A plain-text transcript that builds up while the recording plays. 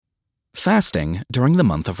Fasting during the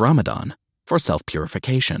month of Ramadan for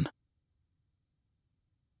self-purification.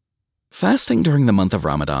 Fasting during the month of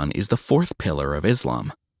Ramadan is the fourth pillar of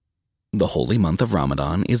Islam. The Holy Month of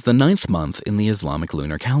Ramadan is the 9th month in the Islamic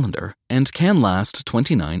lunar calendar and can last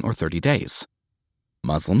 29 or 30 days.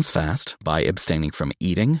 Muslims fast by abstaining from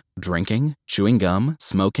eating, drinking, chewing gum,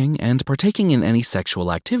 smoking, and partaking in any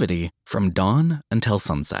sexual activity from dawn until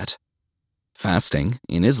sunset. Fasting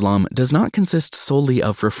in Islam does not consist solely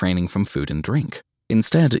of refraining from food and drink.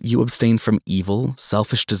 Instead, you abstain from evil,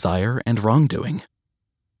 selfish desire, and wrongdoing.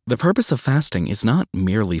 The purpose of fasting is not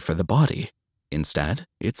merely for the body. Instead,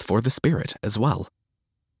 it's for the spirit as well.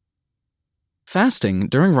 Fasting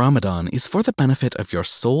during Ramadan is for the benefit of your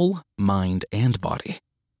soul, mind, and body.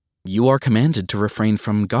 You are commanded to refrain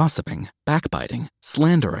from gossiping, backbiting,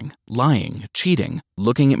 slandering, lying, cheating,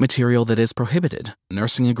 looking at material that is prohibited,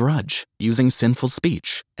 nursing a grudge, using sinful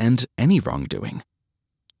speech, and any wrongdoing.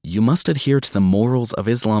 You must adhere to the morals of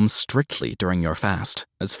Islam strictly during your fast,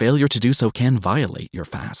 as failure to do so can violate your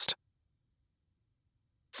fast.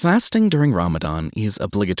 Fasting during Ramadan is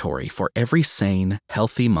obligatory for every sane,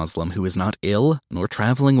 healthy Muslim who is not ill nor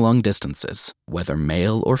traveling long distances, whether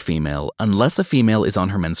male or female, unless a female is on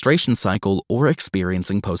her menstruation cycle or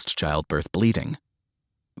experiencing post-childbirth bleeding.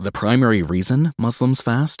 The primary reason Muslims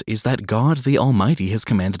fast is that God the Almighty has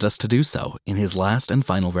commanded us to do so in His last and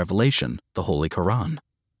final revelation, the Holy Quran.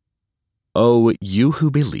 O you who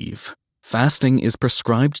believe, fasting is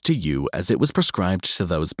prescribed to you as it was prescribed to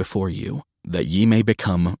those before you, that ye may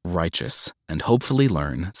become righteous and hopefully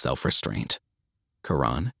learn self-restraint.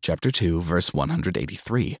 Quran, chapter 2, verse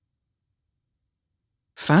 183.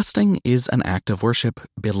 Fasting is an act of worship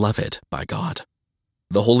beloved by God.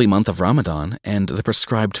 The holy month of Ramadan and the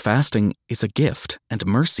prescribed fasting is a gift and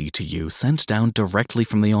mercy to you sent down directly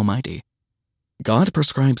from the Almighty. God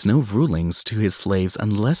prescribes no rulings to His slaves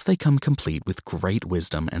unless they come complete with great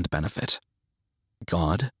wisdom and benefit.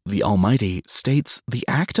 God, the Almighty, states the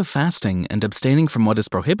act of fasting and abstaining from what is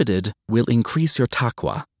prohibited will increase your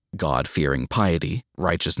Taqwa, God-fearing piety,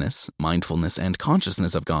 righteousness, mindfulness, and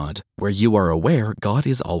consciousness of God, where you are aware God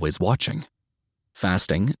is always watching.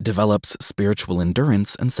 Fasting develops spiritual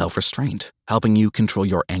endurance and self-restraint, helping you control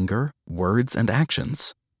your anger, words, and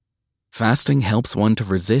actions. Fasting helps one to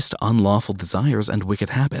resist unlawful desires and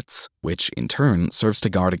wicked habits, which in turn serves to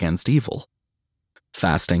guard against evil.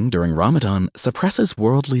 Fasting during Ramadan suppresses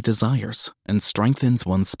worldly desires and strengthens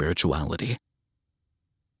one's spirituality.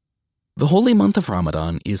 The holy month of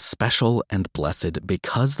Ramadan is special and blessed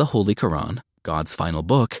because the Holy Quran, God's final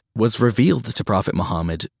book, was revealed to Prophet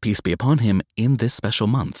Muhammad, peace be upon him, in this special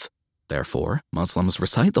month. Therefore, Muslims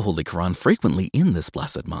recite the Holy Quran frequently in this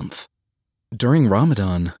blessed month. During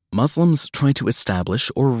Ramadan, Muslims try to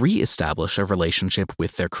establish or re-establish a relationship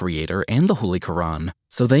with their Creator and the Holy Quran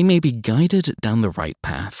so they may be guided down the right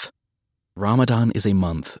path. Ramadan is a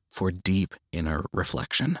month for deep inner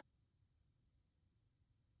reflection.